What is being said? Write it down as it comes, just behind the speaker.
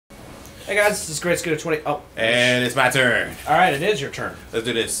Hey guys, this is Great Scooter 20. Oh. And it's my turn. Alright, it is your turn. Let's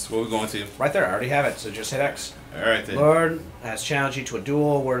do this. What are we going to? Right there, I already have it, so just hit X. Alright then. Lord has challenged you to a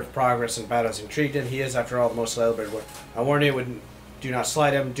duel. Word of progress in battle has intrigued him. He is, after all, the most celebrated one. I warn you, do not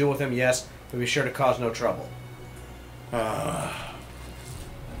slight him. Duel with him, yes, but be sure to cause no trouble.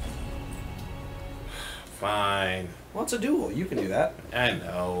 Fine. Well, it's a duel. You can do that. I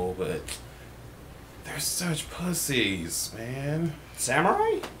know, but they're such pussies, man.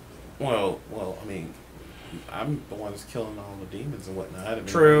 Samurai? Well, I mean, I'm the one that's killing all the demons and whatnot. I mean,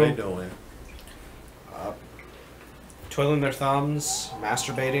 True. What are they doing? Twiddling their thumbs,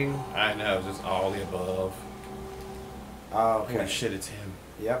 masturbating. I know, just all the above. Oh, okay. Holy shit, it's him.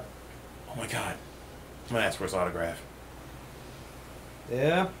 Yep. Oh my god. I'm gonna ask for his autograph.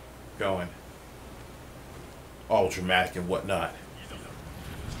 Yeah. Going. All dramatic and whatnot.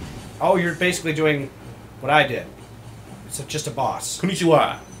 Oh, you're basically doing what I did. It's just a boss.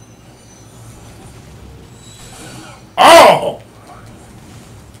 Konnichiwa. Oh!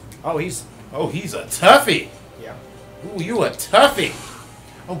 Oh, he's... Oh, he's a toughie. Yeah. Ooh, you a toughie.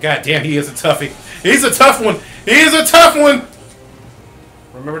 Oh, goddamn, he is a toughie. He's a tough one. He is a tough one.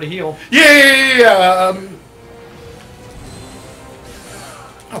 Remember to heal. Yeah.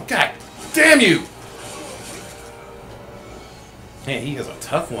 Oh, god damn you. Man, he is a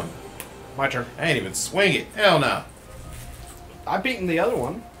tough one. My turn. I ain't even swing it. Hell no. I've beaten the other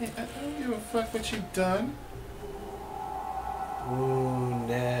one. I don't give a fuck what you've done.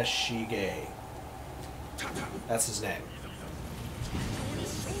 Muneshige. That's his name.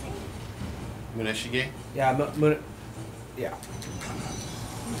 Muneshige? Yeah, yeah.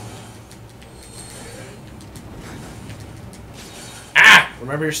 Ah!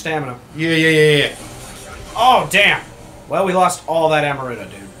 Remember your stamina. Yeah. Oh, damn! Well, we lost all that Amarita,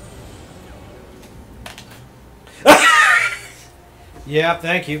 dude. Yeah,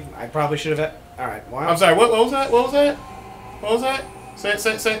 thank you. I probably should have... Alright, well... I'm sorry, what was that? What was that? What was that? Say,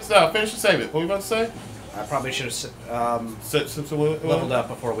 stop. Finish and save it. What were you about to say? I probably should have What? leveled up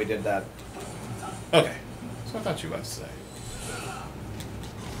before we did that. Okay. So I thought you were about to say.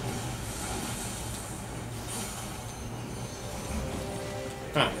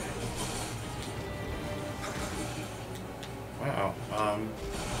 Huh. Wow.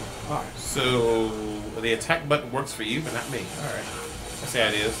 Alright. So the attack button works for you, but not me. Alright. That's how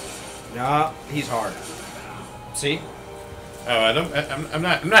it is. Nah, he's hard. See? Oh, I'm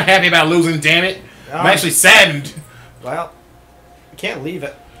not happy about losing, damn it. I'm actually saddened. Well, you can't leave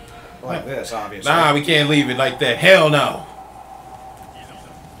it like this, obviously. Nah, we can't leave it like that. Hell no.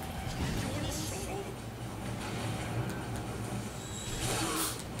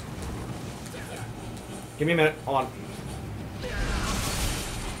 Give me a minute. Hold on.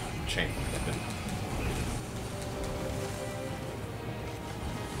 Chain weapon.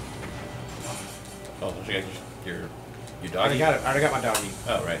 Oh, don't you got your I doggy? already got it. I already got my doggy.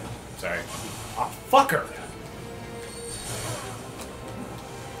 Oh, right. Sorry. Oh, fucker!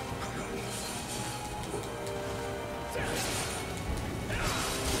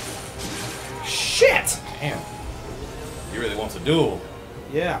 Shit! Damn. You really want to duel.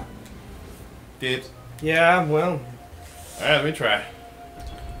 Yeah. Did. Yeah, well, Alright, let me try.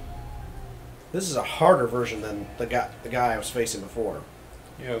 this is a harder version than the guy I was facing before.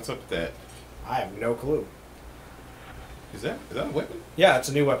 Yeah, what's up with that? I have no clue. Is that a weapon? Yeah, it's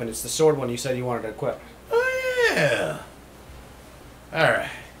a new weapon. It's the sword one you said you wanted to equip. Oh, yeah. Alright.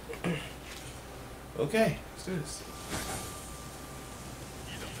 Okay, let's do this.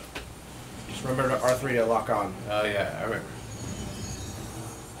 Just remember to R3 to lock on. Oh, yeah, I remember.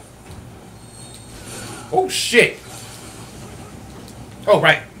 Oh, shit! Oh,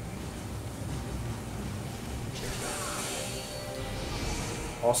 right.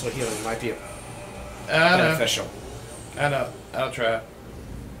 Also, healing might be I know. beneficial. I know. I'll try.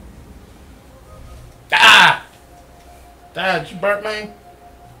 Ah! Did you burp me?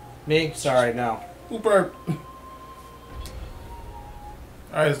 Me? Sorry, no. Who burped?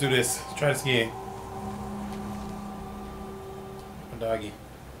 Alright, let's do this. Let's try this again. My doggy.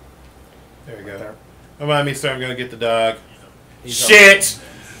 There we go. There. Remind me, sir, I'm gonna get the dog. He's Shit!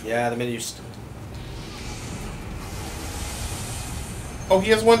 Yeah, the minute you... Oh,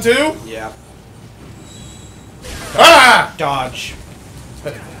 he has one too? Yeah. Ah! Dodge.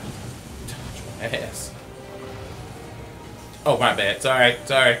 Ass. Oh, my bad. Sorry.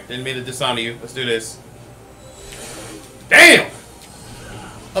 Didn't mean to dishonor you. Let's do this. Damn!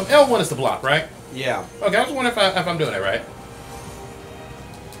 L1 is the block, right? Yeah. Okay, I was wondering if I'm doing it right.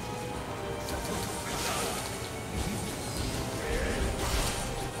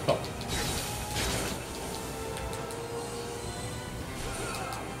 Oh.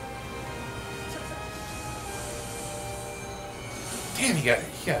 Damn, he got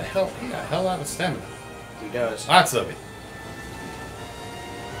a hell lot of stamina. He does. Lots of it.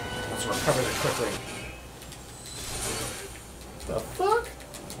 Let's recover it quickly. The fuck?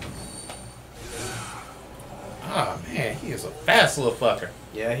 Ah, man, he is a fast little fucker.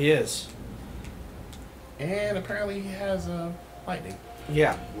 Yeah, he is. And apparently he has lightning.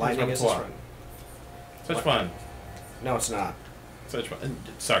 Yeah, lightning is his friend. Such fun. No, it's not. Such fun.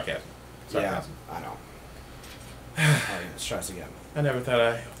 Sarcasm. Sarcasm. Yeah, I know. Alright, let's try this again. I never thought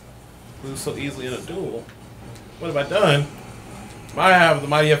I'd lose so easily in a duel. What have I done? The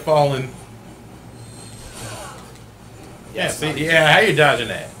mighty have fallen. Yeah, see, yeah, how you dodging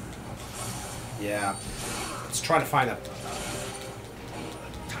that? Yeah. Let's try to find a...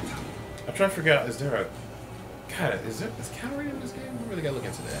 I'm trying to figure out, is there a... God, is counter in this game? I really gotta look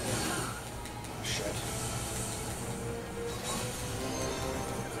into that. Shit.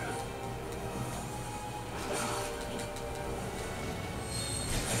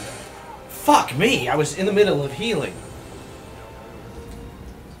 Fuck me! I was in the middle of healing.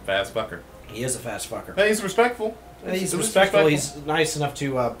 Fast fucker. He is a fast fucker. Hey, he's respectful. He's respectful. He's nice enough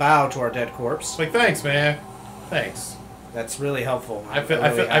to bow to our dead corpse. Like, thanks, man. Thanks. That's really helpful. I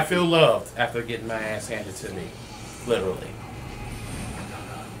feel loved after getting my ass handed to me. Literally.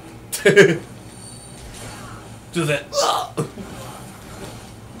 Just that.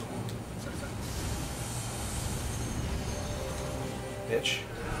 Bitch.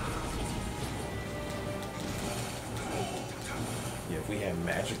 Yeah, if we had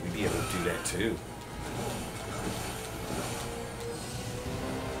magic, we'd be able to do that too.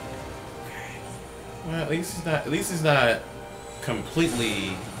 Well, at least it's not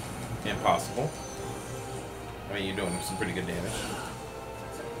completely impossible. I mean, you're doing some pretty good damage.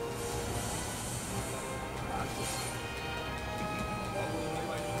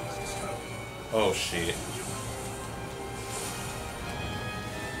 Oh shit.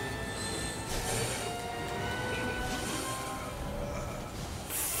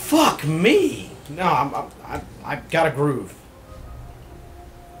 Fuck me! No, I've got a groove.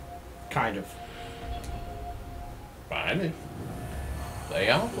 Kind of. Fine then. Lay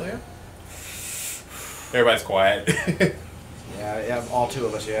on, player. Everybody's quiet. Yeah, all two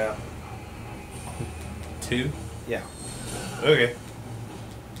of us, yeah. Two? Yeah. Okay.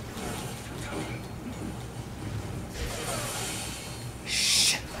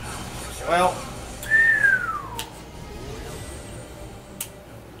 Shit. Well,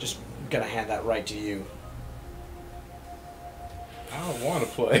 just gonna hand that right to you. I don't want to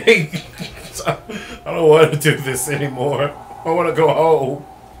play. I don't want to do this anymore. I want to go home.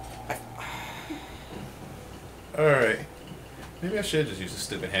 Alright. Maybe I should just use a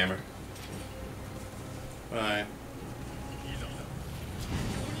stupid hammer. Fine.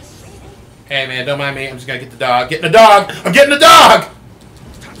 Hey man, don't mind me. I'm just gonna get the dog. Getting the dog! I'm getting the dog!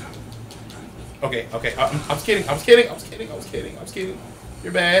 Okay, okay. I was kidding. I was kidding. I was kidding. I was kidding. I was kidding.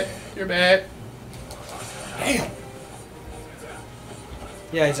 You're bad. You're bad. Damn.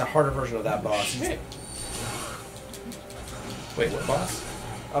 Yeah, he's a harder version of that boss. Shit. Wait, what boss?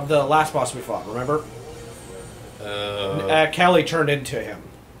 Of the last boss we fought, remember? Kelly turned into him.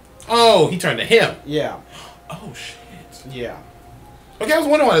 Oh, he turned to him. Yeah. Oh shit. Yeah. Okay, I was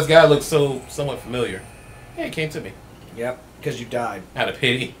wondering why this guy looked so somewhat familiar. Hey, it came to me. Yep, because you died. Out of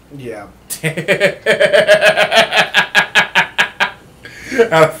pity. Yeah.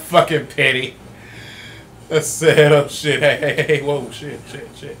 Out of fucking pity. I said, oh shit, hey, whoa, shit,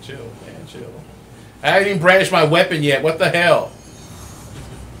 chill, man, chill. I haven't even brandished my weapon yet, what the hell?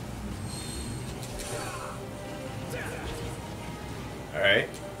 Alright.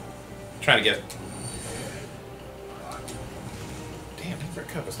 Trying to get it. Damn, he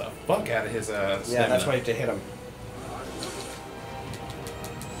recovers the fuck out of his stamina. Yeah, that's why you have to hit him.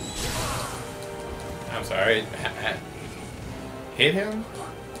 I'm sorry. Hit him?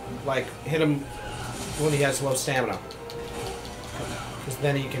 Like, hit him when he has low stamina. Because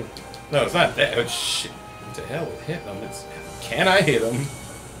then he can... No, it's not that. Oh, shit. What the hell with hitting him? It's, can I hit him?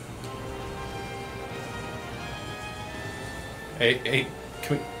 Hey,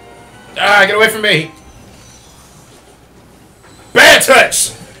 can we... Ah, get away from me! Bad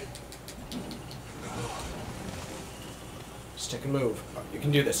touch! Stick and move. Oh, you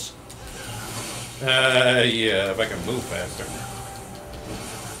can do this. Yeah, if I can move faster.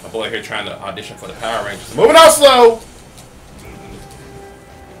 My boy here trying to audition for the Power Rangers. Moving on slow!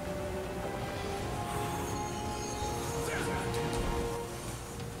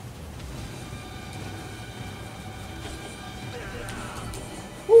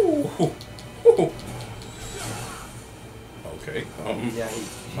 Ooh. Ooh. Okay, Yeah,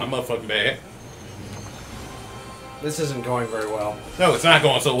 my motherfucking bad. This isn't going very well. No, it's not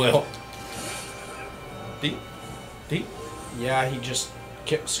going so well. Deep. Deep. Yeah, he just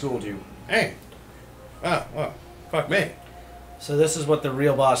schooled you. Hey. Oh, well. Fuck me. So this is what the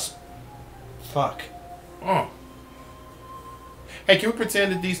real boss... Fuck. Oh. Hey, can we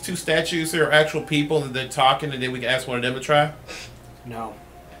pretend that these two statues here are actual people and they're talking and then we can ask one of them to try? No.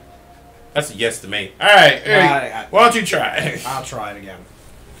 That's a yes to me. Alright, hey, why don't you try? I'll try it again.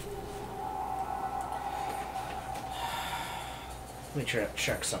 Let me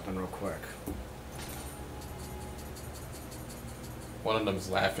check something real quick. One of them's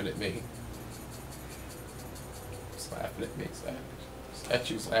laughing at me. It's laughing at me.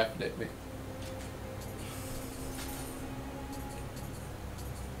 Statue's laughing at me.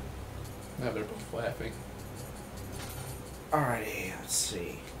 Now they're both laughing. Alrighty, let's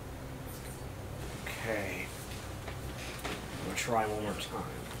see. Okay. I'm gonna try one more time.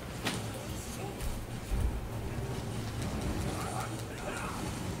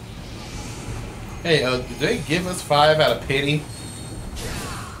 Hey, did they give us 5 out of pity?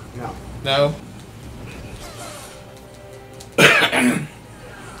 No. No?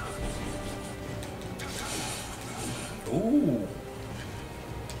 Ooh.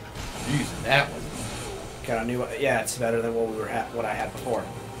 Using that one. Got a new... Yeah, it's better than what I had before.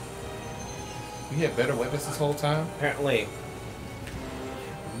 You had better weapons this whole time? Apparently.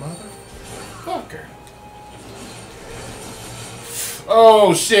 Motherfucker.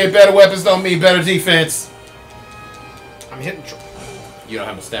 Oh shit, better weapons don't mean better defense. I'm hitting... You don't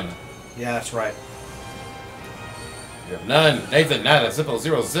have no stamina. Yeah, that's right. You have none. Nathan, nada, zippo,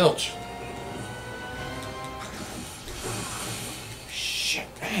 zero, zilch. Shit,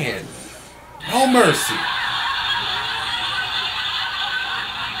 man. No mercy.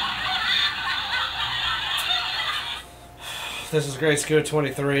 This is Great Scooter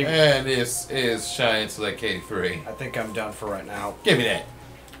 23. And this is Shy Intellect 83. I think I'm done for right now. Give me that.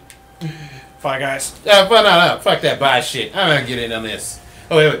 Bye, guys. But no, fuck that buy shit. I'm gonna get in on this.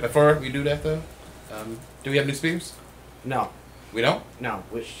 Oh, wait, before we do that, though, do we have new speakers? No. We don't? No.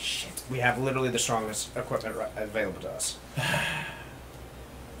 We have literally the strongest equipment available to us.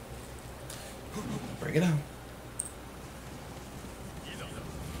 Bring it on.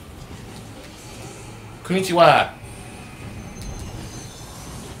 Konnichiwa.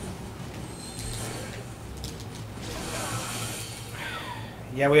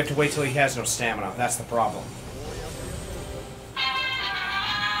 Yeah, we have to wait till he has no stamina. That's the problem.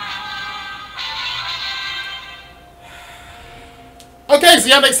 Okay, see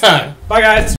y'all next time. Bye, guys.